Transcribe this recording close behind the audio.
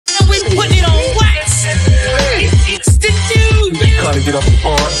Put it on wax. It's the dude. Gotta get up and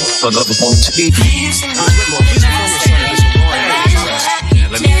on. Another one to eat.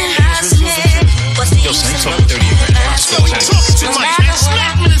 Yo, son, you talking 30 grand. Talking too much, man.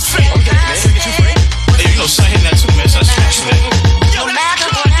 Slap him in his face. Hey, you know, son, hitting that too, man. Son, smash that. Yo, that's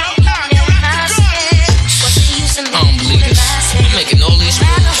good, yo. I don't believe this. I'm making all these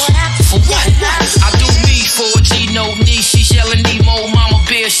moves. For what? I do me for a G, no knee. She's yelling Nemo. Mama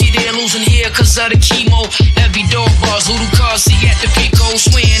bear, she there losing hair cause of the chemo. Every dog bars, little cars, see at the Pico.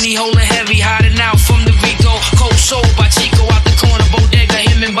 Swing, he holding heavy, hiding out from the Rico. Cold soul by Chico, out the corner, bodega,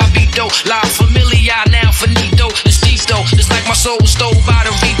 him and Babito. La Familia, now finito. It's deep though, it's like my soul was stole by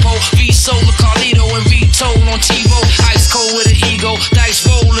the repo. V-Solar, Carlito, and V-Toll on TiVo. Ice cold with an ego, dice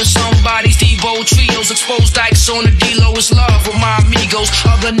rolling, somebody's Devo. Trios, exposed dikes on the D-Lo. It's love with my amigos.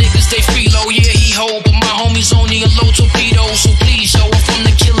 Other niggas, they freelo, yeah, he hold. But my homies only a low torpedo. So please, yo, I'm from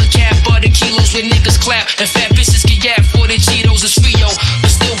the killer cat, butter kilos with niggas clap. And fat bitches get yap for the Cheetos. It's Rio,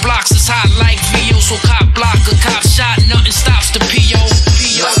 but still blocks is hot like Rio. So cop block, a cop shot, nothing stops the P.O.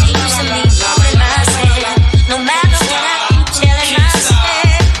 No matter what I keep telling myself,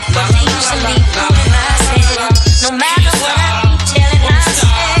 what's the use of me proving myself? No matter what I keep telling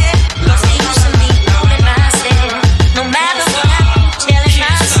myself, what's the use of me proving myself? No matter what I keep telling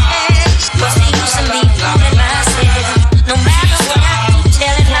myself, what's the use of me proving myself? No matter what I keep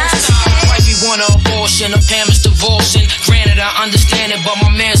telling myself. Wifey want an abortion, a parent's divorcing. Granted, I understand it, but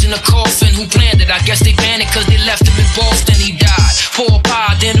my man's in a coffin. Who planned it? I guess they banned it cause they left him in Boston. He died. Poor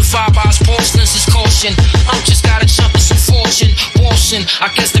pie, identified by his porcelains, his caution. Just got a chunk of some fortune. Washing,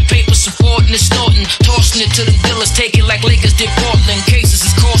 I guess the paper supporting and snorting. Tossing it to the dealers, take it like Lakers did Portland. Cases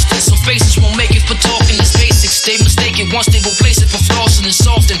is costing, some faces won't make it for talking. It's basics, they mistaken once they replace it for flossing and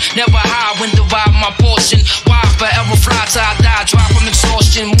soften. Never high when divide my portion. Why forever fly till I die, drop from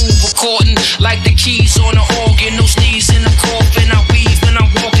exhaustion. Move according, like the keys on the organ. No sneeze in the coffin, I weave when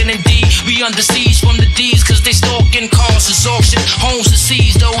I'm walking in D. We under siege from the D's cause they stalking cars, is auction. Homes are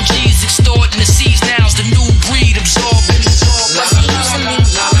seized, OGs extorting the C's. Now's the new breed absorbing. What's the use of me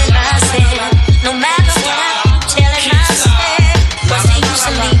proving myself? No matter what I keep telling myself, what's the use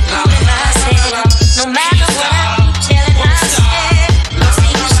of me proving myself? No matter what I keep telling myself, what's the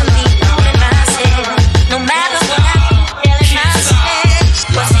use of me proving myself? No matter what I keep telling myself,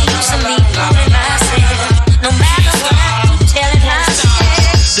 what's the use of me proving myself? No matter what I keep telling myself.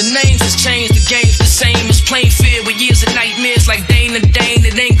 The names has changed, the game's the same. It's plain fear with years of nightmares like Dane and Dane.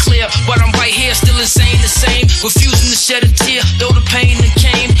 It ain't clear, but I'm right here, still insane, the same. Refusing to shed a tear, though the pain that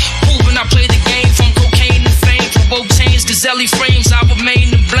came. Proving I play the game from cocaine to fame. From woke chains, gazelle frames, I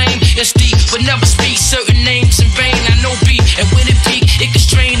remain to blame. It's deep, but never speak certain names in vain. I know beat, and when it peak, it can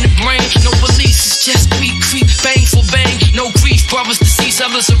strain the brain. No release, it's just creep, bang for bang. No grief, brothers deceased,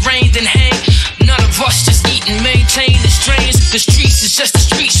 others arraigned and hang. None of us just eat and maintain the strains. The streets is just the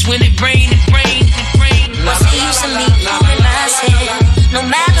streets when it rain, it rain.